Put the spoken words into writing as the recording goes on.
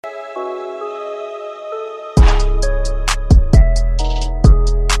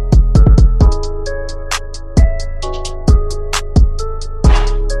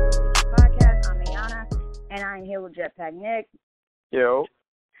Jetpack Nick. Yo.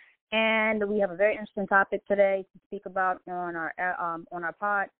 And we have a very interesting topic today to speak about on our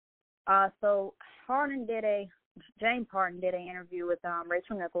pod. So James Harden did an interview with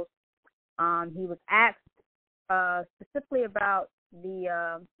Rachel Nichols. He was asked specifically about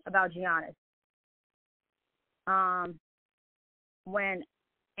Giannis. When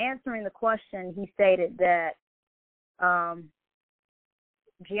answering the question, he stated that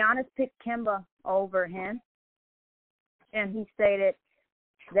Giannis picked Kemba over him, and he stated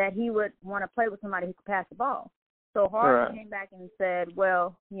that he would want to play with somebody who could pass the ball. So Harden came back and said,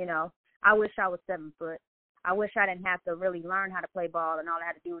 well, I wish I was 7 foot. I wish I didn't have to really learn how to play ball, and all I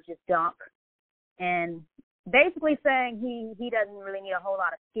had to do was just dunk. And basically saying he doesn't really need a whole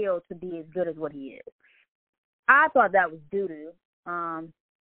lot of skill to be as good as what he is. I thought that was doo-doo,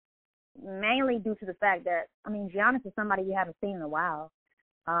 mainly due to the fact that, Giannis is somebody we haven't seen in a while.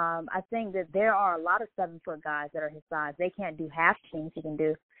 I think that there are a lot of 7-foot guys that are his size. They can't do half the things he can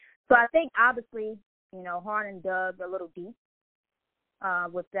do. So I think, obviously, Harden dug a little deep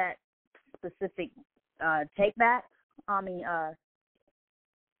with that specific take back. I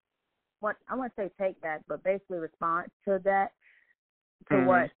wouldn't say take back, but basically response to that, to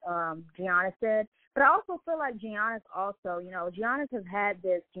what Giannis said. But I also feel like Giannis has had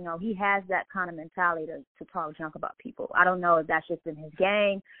this, he has that kind of mentality to talk junk about people. I don't know if that's just in his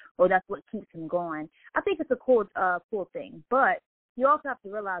game or that's what keeps him going. I think it's a cool thing. But you also have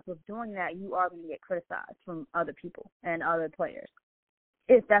to realize with doing that, you are going to get criticized from other people and other players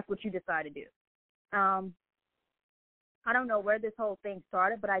if that's what you decide to do. I don't know where this whole thing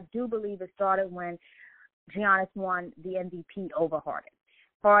started, but I do believe it started when Giannis won the MVP over Harden.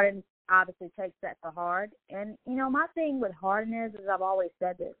 Harden obviously takes that to heart. And, my thing with Harden is I've always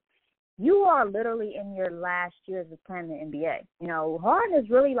said this, you are literally in your last years of playing the NBA. Harden is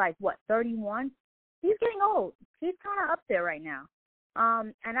really 31? He's getting old. He's kind of up there right now.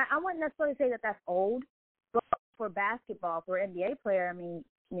 And I wouldn't necessarily say that that's old, but for basketball, for an NBA player,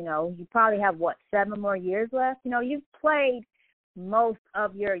 you probably have, 7 more years left? You've played most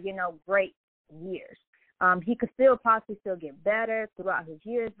of your, great years. He could possibly get better throughout his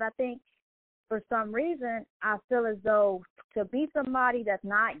years, but I think for some reason I feel as though to be somebody that's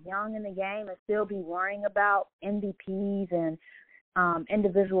not young in the game and still be worrying about MVPs and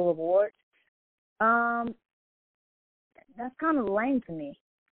individual awards, that's kind of lame to me.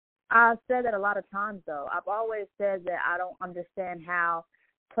 I've said that a lot of times, though. I've always said that I don't understand how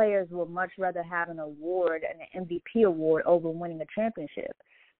players would much rather have an award, an MVP award, over winning a championship.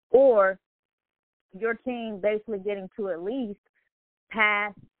 Or your team basically getting to at least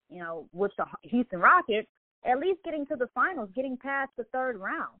past, with the Houston Rockets, at least getting to the finals, getting past the third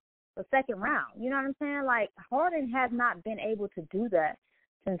round, the second round. You know what I'm saying? Harden has not been able to do that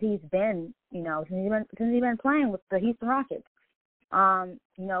since he's been, since he's been playing with the Houston Rockets.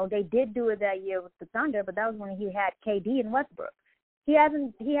 They did do it that year with the Thunder, but that was when he had KD and Westbrook. He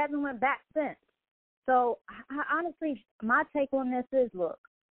hasn't went back since. So honestly, my take on this is, look,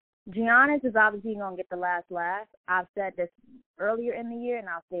 Giannis is obviously going to get the last laugh. I've said this earlier in the year, and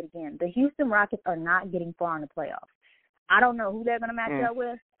I'll say it again. The Houston Rockets are not getting far in the playoffs. I don't know who they're going to match up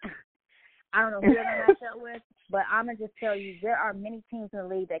with. But I'm going to just tell you, there are many teams in the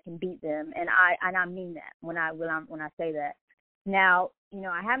league that can beat them, and I mean that when I say that. Now,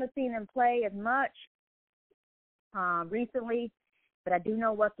 I haven't seen them play as much recently, but I do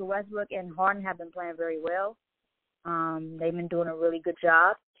know Russell Westbrook and Harden have been playing very well. They've been doing a really good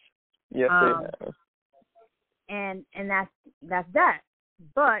job. Yes, they have. And that's that.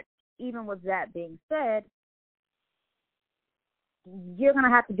 But even with that being said, you're going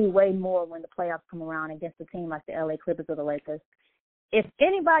to have to do way more when the playoffs come around against a team like the LA Clippers or the Lakers. If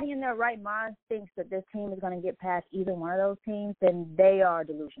anybody in their right mind thinks that this team is going to get past either one of those teams, then they are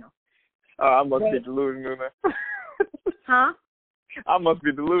delusional. I must be delusional then. Huh? I must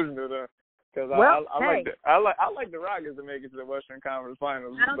be delusional then. Because I like the Rockets to make it to the Western Conference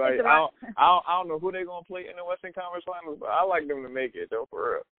Finals. I don't know who they're gonna play in the Western Conference Finals, but I like them to make it though,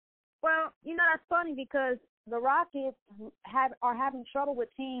 for real. Well, that's funny because the Rockets are having trouble with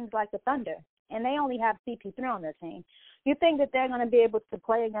teams like the Thunder, and they only have CP3 on their team. You think that they're going to be able to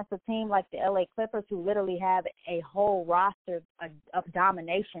play against a team like the LA Clippers, who literally have a whole roster of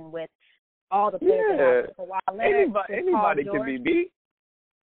domination with all the players? Yeah, anybody can be beat.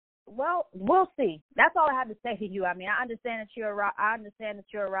 Well, we'll see. That's all I have to say to you. I understand that you're a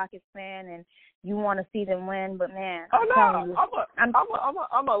Rockets fan and you want to see them win, but man, I'm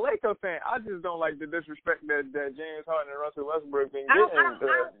a Lakers fan. I just don't like the disrespect that James Harden and Russell Westbrook been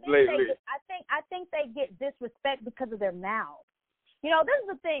getting lately. I think they get disrespect because of their mouths. This is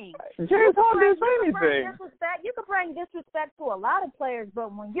the thing. James Harden didn't say anything. You can bring disrespect to a lot of players,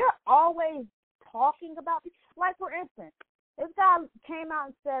 but when you're always talking about, like for instance, this guy came out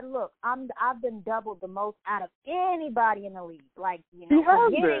and said, "Look, I've been doubled the most out of anybody in the league." Like, he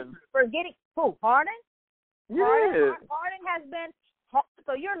has been. Forgetting who? Harden? Yeah. Harden has been.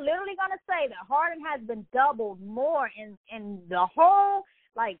 So you're literally gonna say that Harden has been doubled more in the whole,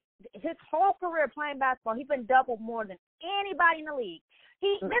 like, his whole career playing basketball. He's been doubled more than anybody in the league.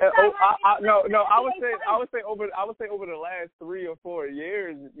 I would say over the last 3 or 4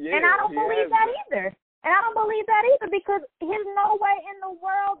 years. Yeah, and I don't believe that either. And I don't believe that either, because there's no way in the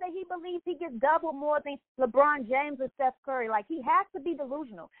world that he believes he gets doubled more than LeBron James or Steph Curry. Like, he has to be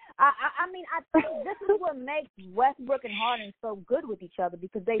delusional. I mean, I think this is what makes Westbrook and Harden so good with each other,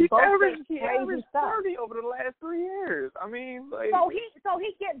 because they both say crazy stuff. 30 over the last 3 years. I mean, like, so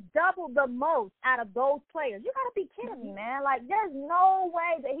he gets doubled the most out of those players. You got to be kidding me, man. Like, there's no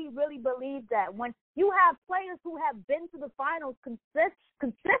way that he really believes that when you have players who have been to the finals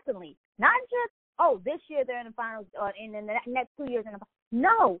consistently, not just, this year they're in the finals, and in the next 2 years in the finals.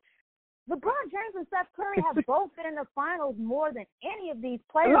 No. LeBron James and Steph Curry have both been in the finals more than any of these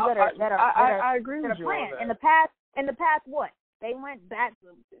players that are I agree with you playing. on that. In the past, what? They went back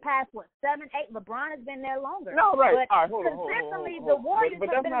past, 7, 8. LeBron has been there longer. No, right. But all right, hold consistently, on. the Warriors but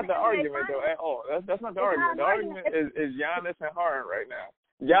that's not the argument, finals. though, at all. That's not the argument. The argument is Giannis and Harden right now.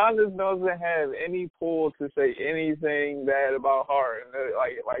 Giannis doesn't have any pull to say anything bad about Harden.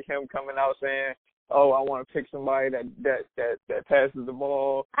 Like him coming out saying, I want to pick somebody that passes the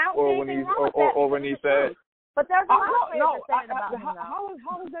ball, or when he said. But there's a lot of players that say about him,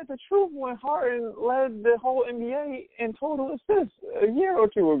 how is that the truth when Harden led the whole NBA in total assists a year or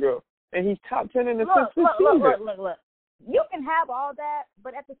two ago, and he's top 10 in assists this season? Look. You can have all that,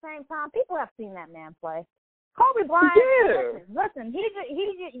 but at the same time, people have seen that man play. Kobe Bryant. Yeah. Listen,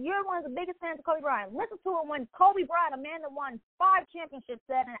 you're one of the biggest fans of Kobe Bryant. Listen to it when Kobe Bryant, a man that won 5 championships,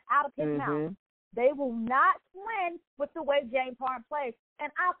 said out of his mouth, they will not win with the way James Harden plays. And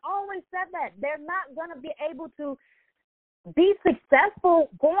I've always said that. They're not going to be able to be successful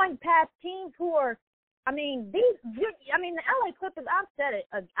going past teams who are, the LA Clippers, I've said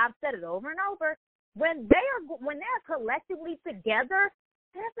it over and over. When they're collectively together,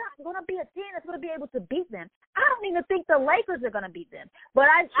 there's not going to be a team that's going to be able to beat them. I don't even think the Lakers are going to beat them. But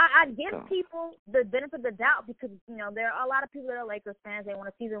I give people the benefit of the doubt, because, there are a lot of people that are Lakers fans. They want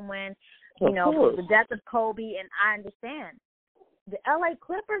to see them win, for the death of Kobe, and I understand. The LA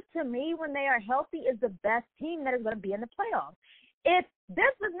Clippers, to me, when they are healthy, is the best team that is going to be in the playoffs. If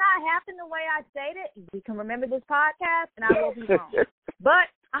this does not happen the way I stated, we can remember this podcast, and I will be wrong. But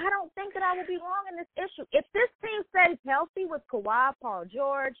I don't think that I will be wrong in this issue. If this team stays healthy with Kawhi, Paul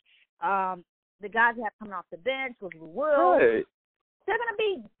George, the guys that have coming off the bench with Will, they're gonna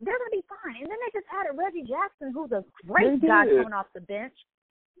be fine. And then they just added Reggie Jackson, who's a great guy coming off the bench.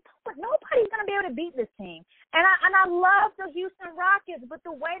 But nobody's gonna be able to beat this team. And I love the Houston Rockets, but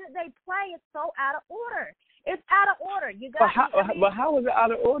the way that they play is so out of order. It's out of order. But how is it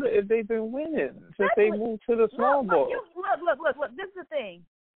out of order if they've been winning since they moved to the small ball? Look. This is the thing.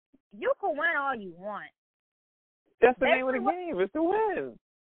 You can win all you want. That's the name of the game. It's to win.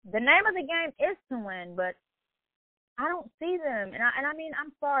 The name of the game is to win, but I don't see them. And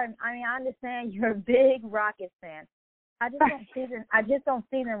I'm sorry. I understand you're a big Rockets fan. I just don't see them. I just don't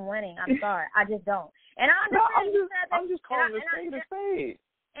see them winning. I'm sorry. I just don't. And I understand. I'm just calling the spade a spade.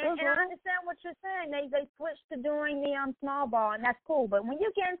 And I understand what you're saying. They switched to doing the small ball, and that's cool. But when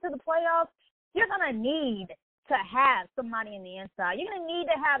you get into the playoffs, you're gonna need to have somebody in the inside. You're gonna need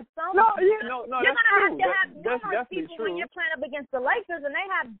to have somebody. You're gonna have to have numerous people true. when you're playing up against the Lakers, and they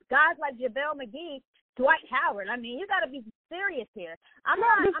have guys like JaVale McGee, Dwight Howard. You got to be serious here. I'm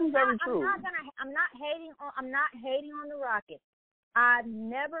not hating on the Rockets. I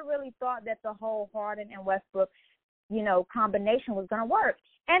never really thought that the whole Harden and Westbrook, combination was going to work.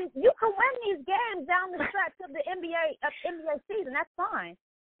 And you can win these games down the stretch of the NBA season. That's fine.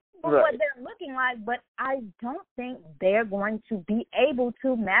 For what they're looking like, but I don't think they're going to be able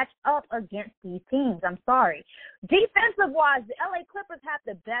to match up against these teams. I'm sorry. Defensive-wise, the LA Clippers have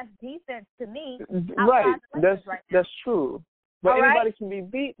the best defense to me. Right. Right, that's true. But anybody can be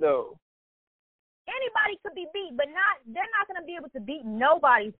beat, though. Anybody could be beat, but they're not going to be able to beat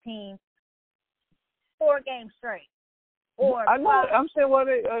nobody's team 4 games straight. I know. I'm saying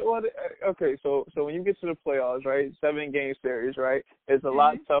okay. So when you get to the playoffs, right, 7-game series, right, it's a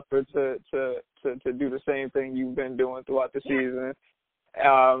lot tougher to do the same thing you've been doing throughout the season.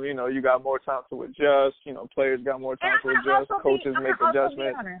 You got more time to adjust. Players got more time to adjust. Coaches make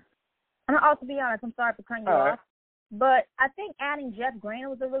adjustments. I'm gonna also be honest. I'm sorry for cutting you off. But I think adding Jeff Green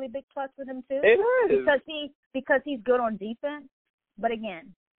was a really big plus for them too. It is. Because he's good on defense. But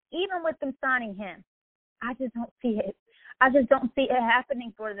again, even with them signing him, I just don't see it. I just don't see it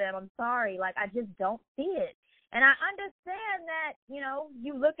happening for them. I'm sorry. Like, I just don't see it. And I understand that,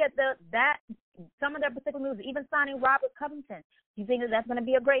 you look at some of their particular moves, even signing Robert Covington. You think that that's going to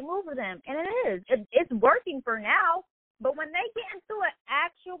be a great move for them. And it is. It's working for now. But when they get into an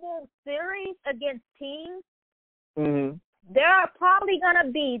actual series against teams, there are probably going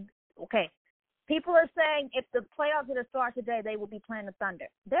to be, people are saying if the playoffs were to start today, they will be playing the Thunder.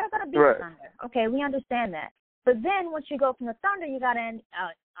 They're going to beat the Thunder. Okay, we understand that. But then once you go from the Thunder, you got to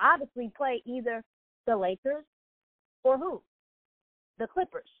obviously play either the Lakers or who? The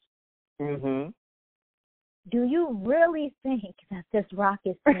Clippers. Do you really think that this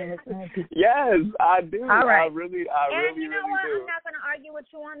Rockets team is going to be? Yes, I do. All right. I really do. Do. I'm not going to argue with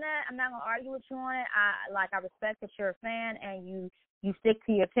you on that. I'm not going to argue with you on it. I respect that you're a fan and you stick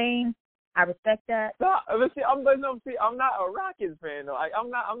to your team. I respect that. No, but I'm not a Rockets fan though. I'm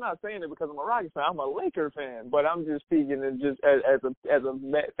not saying it because I'm a Rockets fan. I'm a Lakers fan, but I'm just speaking just as a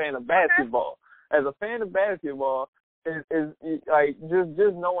fan of basketball. As a fan of basketball, is like just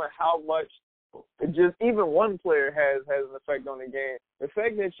knowing how much just even one player has an effect on the game. The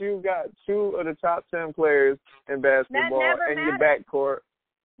fact that you got 2 of the top 10 players in basketball in your backcourt.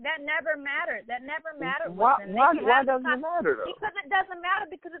 That never mattered. Why doesn't it matter, though? Because it doesn't matter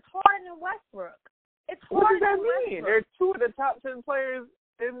because it's Harden and Westbrook. What does that mean? They're 2 of the top 10 players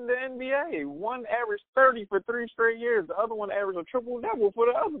in the NBA. One averaged 30 for 3 straight years. The other one averaged a triple-double for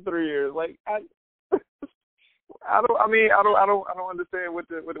the other 3 years. Like, I don't understand what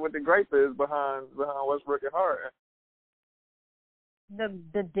the gripe is behind Westbrook and Harden.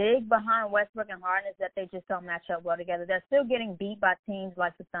 The dig behind Westbrook and Harden is that they just don't match up well together. They're still getting beat by teams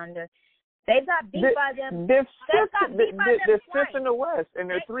like the Thunder. They got beat by them. They're fifth in the West,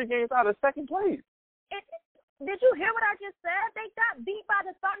 and they're 3 games out of second place. Did you hear what I just said? They got beat by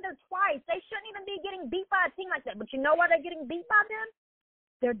the Thunder twice. They shouldn't even be getting beat by a team like that. But you know why they're getting beat by them?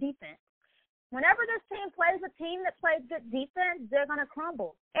 Their defense. Whenever this team plays a team that plays good defense, they're gonna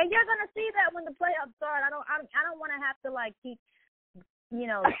crumble, and you're gonna see that when the playoffs start. I don't want to have to keep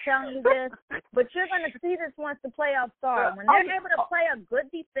telling you this, but you're gonna see this once the playoffs start. When they're able to play a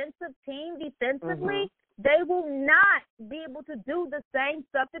good defensive team defensively, they will not be able to do the same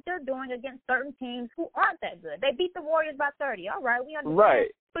stuff that they're doing against certain teams who aren't that good. They beat the Warriors by 30. All right, we understand.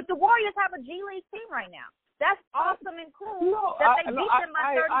 Right. But the Warriors have a G League team right now. That's awesome and cool that they beat them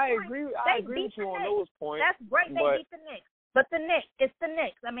by 30 points. I agree with you on those points. That's great. They beat the Knicks. But the Knicks, it's the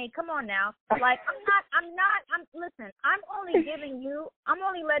Knicks. I mean, come on now. Listen, I'm only letting you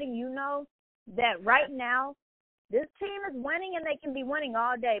know that right now, this team is winning and they can be winning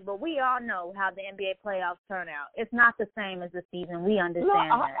all day, but we all know how the NBA playoffs turn out. It's not the same as the season. We understand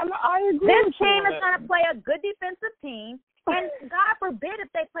that. I agree. This team is going to play a good defensive team. And God forbid if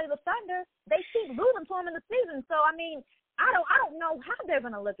they play the Thunder, they keep losing to them in the season. So, I mean, I don't know how they're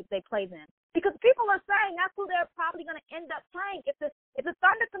going to look if they play them. Because people are saying that's who they're probably going to end up playing. If the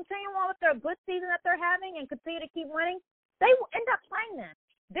Thunder continue on with their good season that they're having and continue to keep winning, they will end up playing them.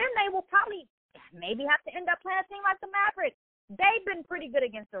 Then they will probably maybe have to end up playing a team like the Mavericks. They've been pretty good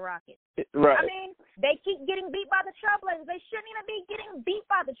against the Rockets. Right. I mean, they keep getting beat by the Trailblazers. They shouldn't even be getting beat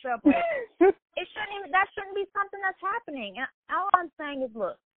by the Trailblazers. That shouldn't be something that's happening. And all I'm saying is,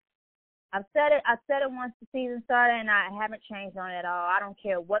 look, I said it once the season started, and I haven't changed on it at all. I don't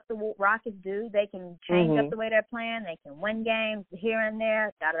care what the Rockets do. They can change up the way they're playing. They can win games here and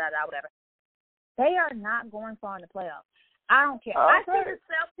there, whatever. They are not going far in the playoffs. I don't care. I see the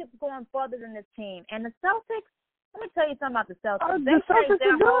Celtics going further than this team. And the Celtics, let me tell you something about the Celtics. They've changed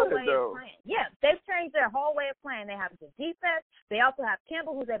their whole way of playing. Yeah, they've changed their whole way of playing. They have good defense. They also have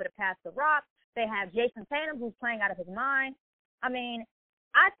Kimball, who's able to pass the rock. They have Jason Tatum, who's playing out of his mind. I mean,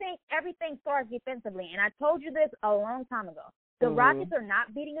 I think everything starts defensively, and I told you this a long time ago. The Rockets are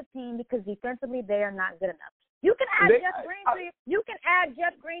not beating a team because defensively they are not good enough. You can add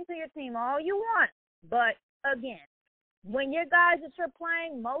Jeff Green to your team all you want, but again, when your guys that you're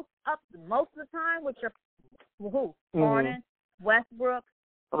playing most of the time with your Harden, Westbrook.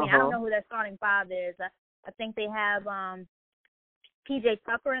 I mean, I don't know who their starting 5 is. I think they have PJ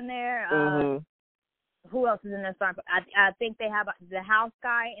Tucker in there. Who else is in their starting? I think they have the house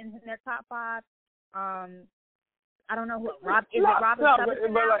guy in their top 5. I don't know who. Robert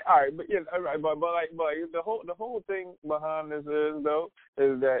Covington? But the whole thing behind this is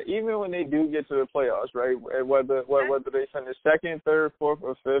that even when they do get to the playoffs, right? Whether they finish 2nd, 3rd, 4th,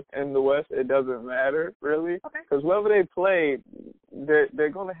 or 5th in the West, it doesn't matter really, because whoever they play, they're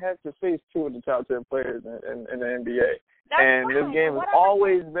going to have to face two of the top 10 players in the NBA. That's and fine. This game has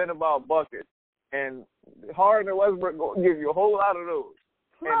always been about buckets. And Harden and Westbrook give you a whole lot of those.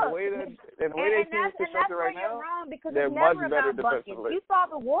 Look, and the way they team is constructed right now, wrong because they're it's never much better about buckets. defensively. You saw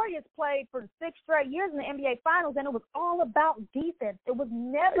the Warriors play for 6 straight years in the NBA Finals, and it was all about defense. It was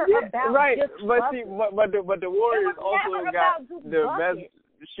never about just buckets. But the Warriors also got the best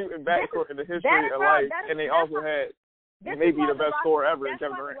shooting backcourt in the history of life, and they also had maybe the best scorer ever in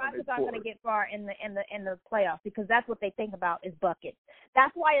Kevin Durant. That's why the Rockets aren't going to get far in the playoffs because that's what they think about is buckets.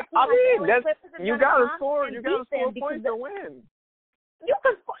 That's why it's. You got to score. You got to score points to win. You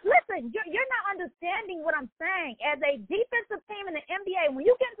can listen. You're not understanding what I'm saying. As a defensive team in the NBA, when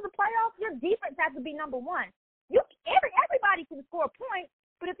you get into the playoffs, your defense has to be number one. Everybody can score points,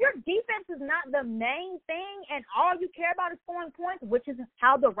 but if your defense is not the main thing and all you care about is scoring points, which is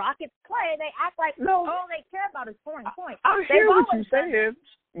how the Rockets play, they act like all they care about is scoring points. I hear what you're saying,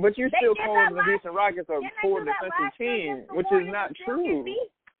 but you still calling the Houston Rockets a poor defensive team, which is not true.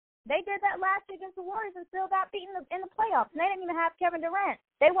 They did that last year against the Warriors and still got beaten in the playoffs. And they didn't even have Kevin Durant.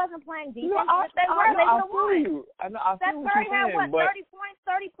 They wasn't playing defense. If they were, they would have won. Steph Curry had, 30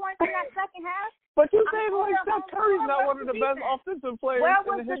 points in that second half? But you're saying like Steph Curry's not one of the best offensive players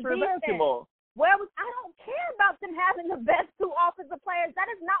in the history of basketball. I don't care about them having the best 2 offensive players.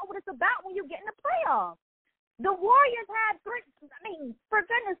 That is not what it's about when you get in the playoffs. The Warriors had 3. I mean, for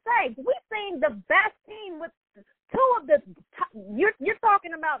goodness sake, we've seen the best team with 2 of the top, you're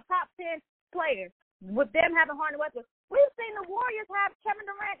talking about top 10 players with them having Harden and Westbrook. We've seen the Warriors have Kevin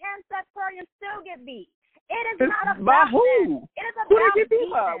Durant and Steph Curry and still get beat. It is not about by who? It is about who they get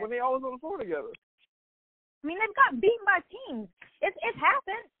beat by when they always on the floor together? I mean, they've gotten beaten by teams. It's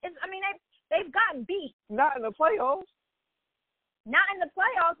happened. They've gotten beat. Not in the playoffs. Not in the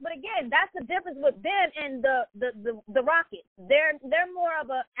playoffs, but again, that's the difference with them and the Rockets. They're more of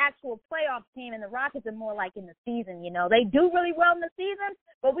an actual playoff team, and the Rockets are more like in the season. You know, they do really well in the season,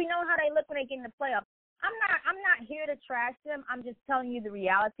 but we know how they look when they get in the playoffs. I'm not here to trash them. I'm just telling you the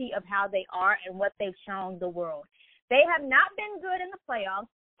reality of how they are and what they've shown the world. They have not been good in the playoffs,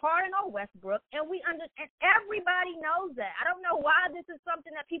 Harden or Westbrook, and and everybody knows that. I don't know why this is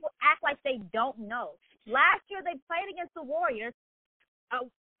something that people act like they don't know. Last year they played against the Warriors.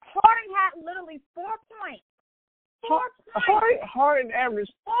 Harden had literally 4 points. 4 points. Harden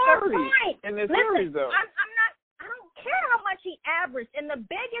averaged 30 in this series, though. I don't care how much he averaged. In the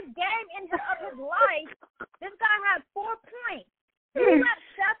biggest game of his life, this guy had 4 points. You let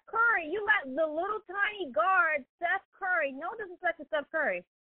Steph Curry, you let the little tiny guard Steph Curry, no disrespect to Steph Curry,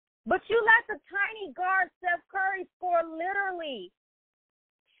 but you let the tiny guard Steph Curry score literally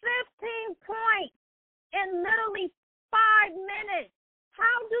 15 points in literally 5 minutes.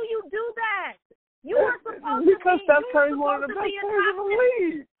 How do you do that? You were supposed because Steph Curry's one of the best players in the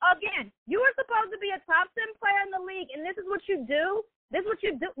league. Again, you were supposed to be a top 10 player in the league, and this is what you do. This is what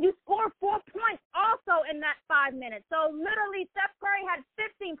you do. You score 4 points also in that 5 minutes. So literally, Steph Curry had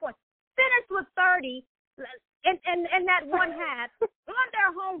 15 points, finished with 30 in that one half on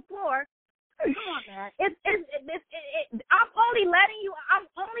their home floor. Come on, man. I'm only letting you.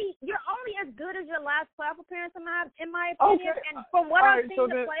 You're only as good as your last playoff appearance, in my opinion. Okay. And from what I've seen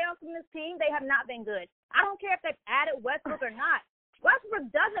the playoffs from this team, they have not been good. I don't care if they've added Westbrook or not. Westbrook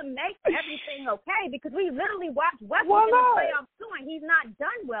doesn't make everything okay because we literally watched Westbrook in the playoffs too, and he's not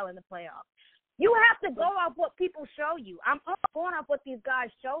done well in the playoffs. You have to go off what people show you. I'm going off what these guys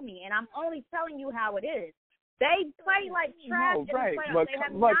show me, and I'm only telling you how it is. They play like trash in the playoffs.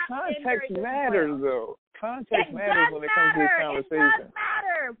 But context matters, though. Context matters when it comes to this conversation. It does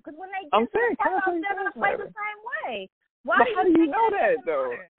matter because when they get to the playoffs, they're going to play the same way. Why but how do you know that,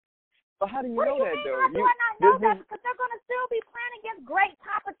 though? But how do you know that, though? How do I not know that? Because they're going to still be playing against great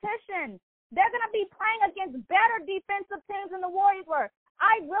competition. They're going to be playing against better defensive teams than the Warriors were.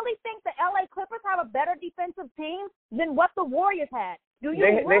 I really think the LA Clippers have a better defensive team than what the Warriors had. They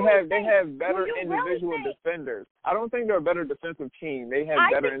have better individual defenders. I don't think they're a better defensive team. They have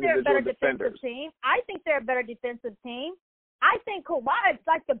better individual defenders. I think they're a better defensive team. I think Kawhi is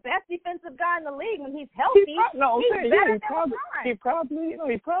like the best defensive guy in the league when he's healthy. He probably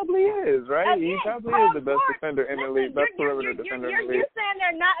is, right? Again, he probably is the best defender in the league, best perimeter defender in the league. You're saying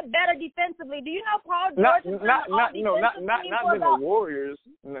they're not better defensively. Do you know Paul George not in the Warriors.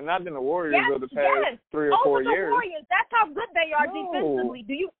 Not in the Warriors of the past 3 or 4 years. Warriors. That's how good they are defensively.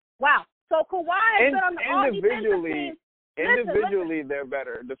 Wow. So Kawhi has been on the all-defensive team. Individually, they're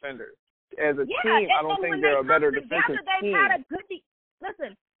better defenders. As a team, I don't think they're a better defensive team.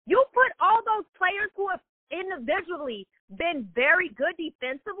 Listen, you put all those players who have individually been very good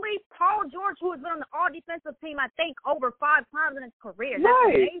defensively. Paul George, who has been on the all-defensive team, I think, over 5 times in his career.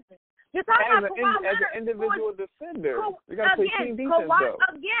 That's amazing. You're talking about Kawhi Leonard. As an individual defender. You got to play team defense, though.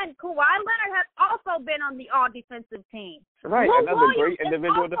 Again, Kawhi Leonard has also been on the all-defensive team. Right, Lou another Williams great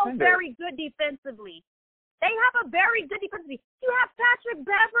individual is also defender. very good defensively. They have a very good defensively. You have Patrick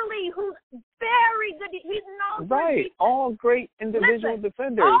Beverly, who's very good. He's known for defense. All great individual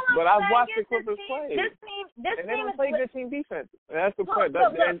defenders. But I've watched the Clippers play. This team they don't play good team defense. That's the point.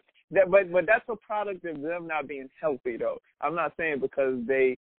 But that's a product of them not being healthy, though. I'm not saying because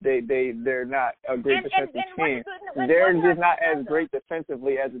they're not a great defensive team. They're just not as great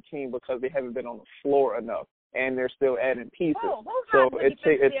defensively as a team because they haven't been on the floor enough, and they're still adding pieces. So it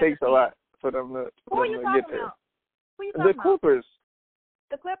takes a lot for them to get there. The Clippers.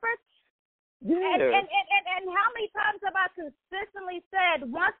 The Clippers? Yeah. And how many times have I consistently said,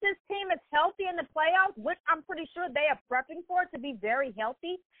 once this team is healthy in the playoffs, which I'm pretty sure they are prepping for to be very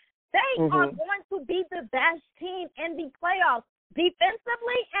healthy, they are going to be the best team in the playoffs.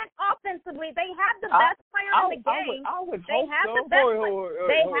 Defensively and offensively, they have the best player in the game. They have the best player in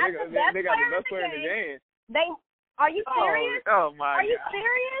the game. Are you serious? Oh my God. Are you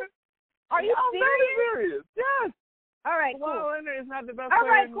serious? Are you serious? Very serious. Yes. All right, cool. Kawhi Leonard is not the best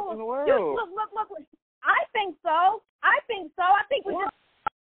player in the world. Look. I think so. I think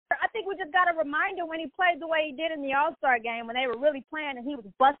we just got a reminder when he played the way he did in the All-Star game when they were really playing and he was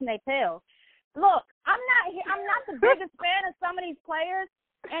busting their tails. Look, I'm not the biggest fan of some of these players,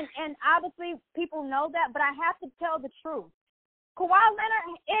 and obviously people know that, but I have to tell the truth. Kawhi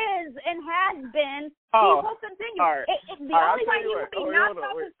Leonard is and has been. He will continue. Right. The only way he will be knocked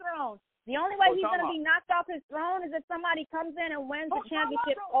off his throne. The only way he's going to be knocked off his throne is if somebody comes in and wins the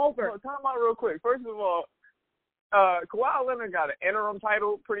championship over. Time out real quick. First of all, Kawhi Leonard got an interim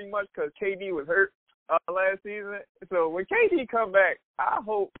title pretty much because KD was hurt last season. So when KD come back, I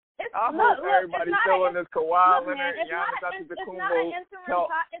hope everybody's showing this Kawhi Leonard, Giannis Antetokounmpo talk.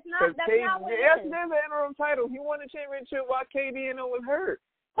 Yes, there's an interim title. He won the championship while KD was hurt.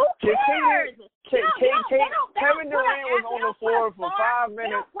 Who cares? Kevin Durant was on the floor for 5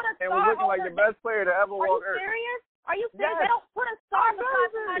 minutes and was looking like the best player to ever walk earth. Are you serious? They don't put a star beside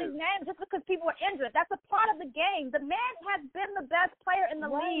somebody's name just because people are injured. That's a part of the game. The man has been the best player in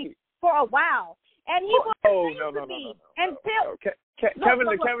the league for a while. And he will continue to be until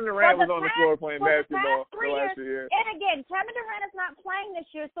Kevin Durant was on the floor playing basketball the last year. And again, Kevin Durant is not playing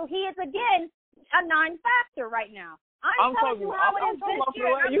this year, so he is again a non-factor right now. I'm telling you how it is this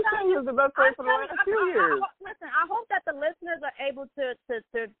year. You said he was the best player for the last 2 years. Listen, I hope that the listeners are able to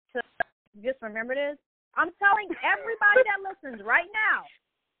just remember this. I'm telling everybody that listens right now,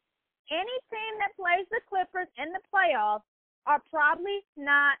 any team that plays the Clippers in the playoffs are probably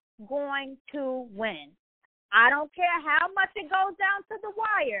not going to win. I don't care how much it goes down to the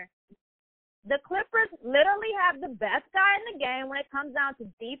wire. The Clippers literally have the best guy in the game when it comes down to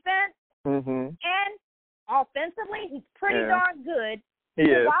defense and offensively. He's pretty darn good.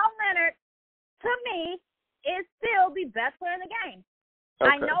 Kawhi Leonard, to me, is still the best player in the game.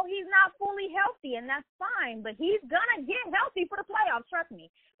 Okay. I know he's not fully healthy, and that's fine, but he's gonna get healthy for the playoffs. Trust me.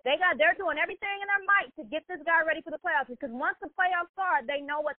 They're doing everything in their might to get this guy ready for the playoffs because once the playoffs start, they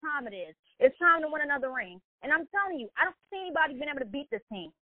know what time it is. It's time to win another ring. And I'm telling you, I don't see anybody being able to beat this team.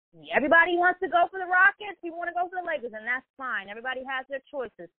 Everybody wants to go for the Rockets. People want to go for the Lakers, and that's fine. Everybody has their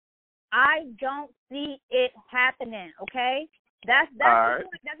choices. I don't see it happening. Okay, that's the point.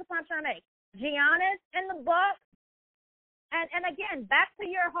 That's the point I'm trying to make. Giannis and the Bucks. And again, back to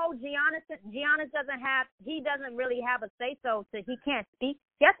your whole Giannis doesn't really have a say-so, so he can't speak.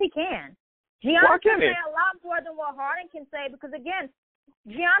 Yes, he can. Giannis can say a lot more than what Harden can say because, again,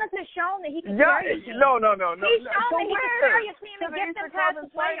 Giannis has shown that he can carry a team. No. He's shown that he can carry a team and get them past the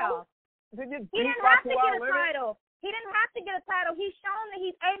playoffs. He didn't have to get a title. He didn't have to get a title. He's shown that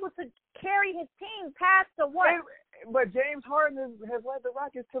he's able to carry his team past the what? But James Harden has led the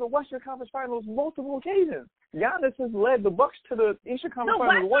Rockets to the Western Conference Finals multiple occasions. Giannis has led the Bucks to the Eastern Conference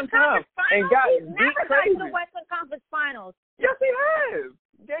Finals one time and got beat crazy. He's never got to the Western Conference Finals. Yes, he has.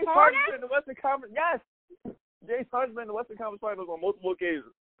 James Harden's been in the Western Conference. Yes, James Harden's been in the Western Conference Finals on multiple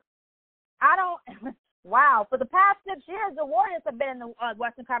occasions. I don't. Wow. For the past 6 years, the Warriors have been in the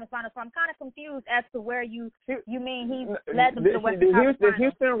Western Conference Finals, so I'm kind of confused as to where you mean he's led them to the Western Conference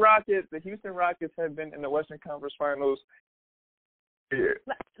Finals. The Houston Rockets have been in the Western Conference Finals. Yeah.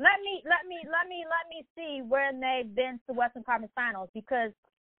 Let me see when they've been to the Western Conference Finals because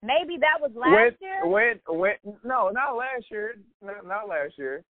maybe that was last year. No, not last year. Not last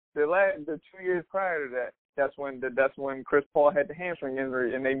year. The 2 years prior to that. That's when Chris Paul had the hamstring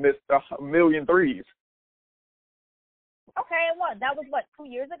injury and they missed a million threes. Okay, and what? That was 2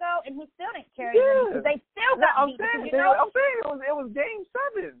 years ago, and he still didn't carry them because they still got beat. I'm saying it was Game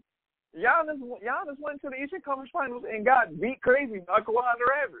 7. Giannis went to the Eastern Conference Finals and got beat crazy by Kawhi and the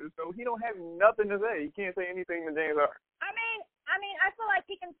Raptors. So he don't have nothing to say. He can't say anything to James Harden. I mean, I feel like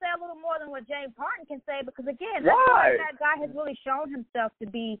he can say a little more than what James Harden can say because again, I feel like that guy has really shown himself to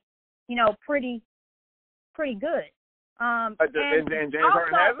be, pretty good. And James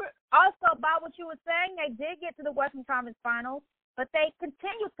Harden hasn't. Also, by what you were saying, they did get to the Western Conference Finals, but they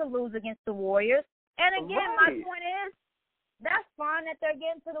continue to lose against the Warriors. And again, my point is, that's fine that they're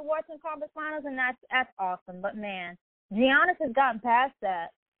getting to the Western Conference Finals, and that's awesome. But, man, Giannis has gotten past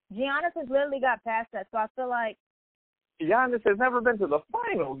that. Giannis has literally got past that. So I feel like Giannis has never been to the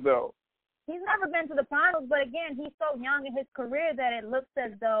finals, though. He's never been to the finals, but, again, he's so young in his career that it looks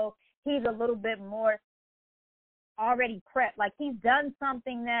as though he's a little bit more already prepped. Like, he's done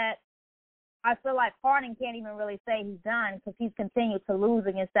something that I feel like Harden can't even really say he's done because he's continued to lose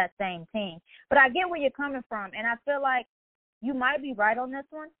against that same team. But I get where you're coming from, and I feel like you might be right on this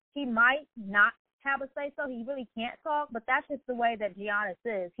one. He might not have a say-so. He really can't talk, but that's just the way that Giannis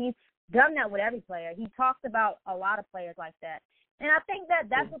is. He's done that with every player. He talks about a lot of players like that. And I think that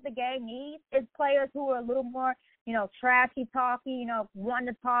that's what the game needs is players who are a little more, trashy talky, wanting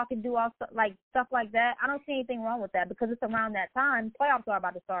to talk and do all stuff like that. I don't see anything wrong with that because it's around that time. Playoffs are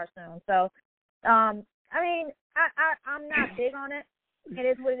about to start soon. So, I'm not big on it. It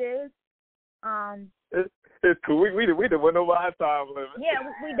is what it is. It's cool. We didn't went over our time limit. Yeah,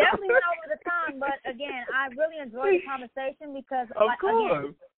 we definitely went over the time, but again, I really enjoyed the conversation because of course.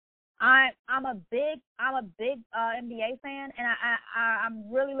 Again, I'm a big NBA fan, and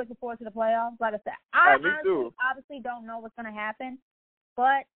I'm really looking forward to the playoffs. Like I said, I obviously don't know what's going to happen,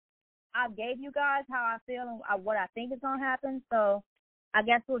 but I gave you guys how I feel and what I think is going to happen. So I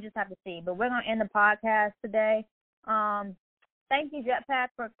guess we'll just have to see. But we're going to end the podcast today. Thank you, Jetpack,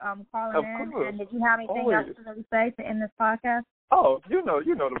 for calling in. And did you have anything else to really say to end this podcast? Oh, you know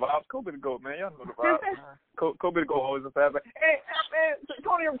the vibes. Kobe the GOAT, man. Y'all know the vibes. Kobe the GOAT always a fab. Hey, man,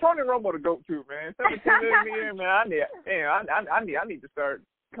 Tony Romo the GOAT too, man. 17 million, man. I need to start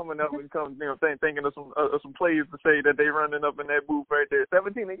coming up and thinking of some plays to say that they running up in that booth right there.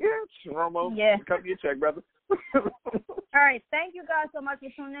 17 again, Romo. Yeah. Cut me a check, brother. All right, thank you guys so much for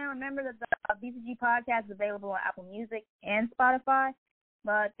tuning in. Remember that the BCG podcast is available on Apple Music and Spotify.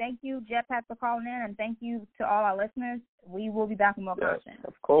 But thank you, Jetpack, for calling in, and thank you to all our listeners. We will be back with more content.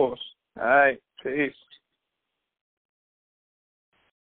 Of course. All right, peace.